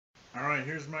Alright,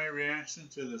 here's my reaction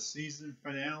to the season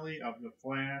finale of The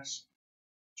Flash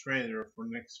trailer for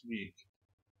next week.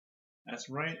 That's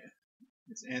right,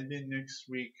 it's ending next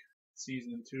week,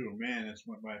 season 2. Man, this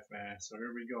went by fast, so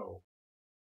here we go.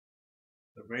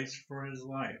 The Race for His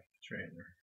Life trailer.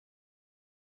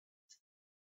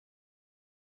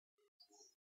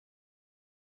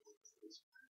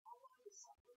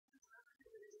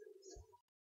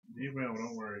 He will,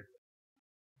 don't worry.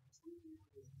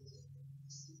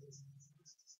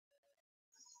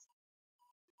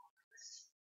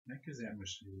 Heck is that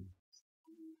machine?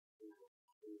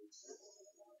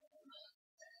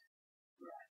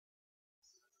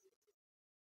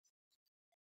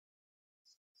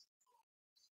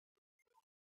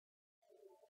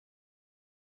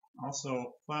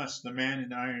 Also, plus, the Man in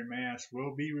the Iron Mask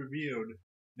will be revealed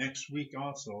next week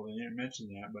also. They didn't mention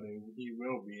that, but he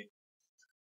will be.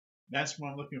 That's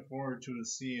what I'm looking forward to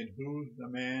seeing who the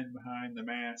man behind the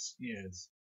mask is.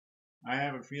 I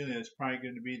have a feeling it's probably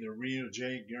going to be the real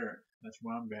Jay Garrick. That's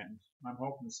what I'm betting. I'm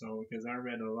hoping so because I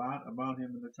read a lot about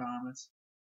him in the comics.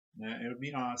 It would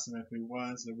be awesome if he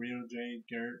was the real Jay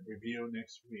Garrick revealed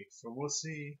next week. So we'll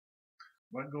see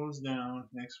what goes down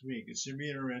next week. It should be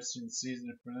interesting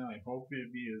season finale. Hopefully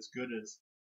it'll be as good as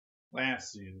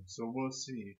last season. So we'll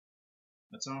see.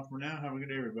 That's all for now. Have a good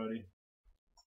day, everybody.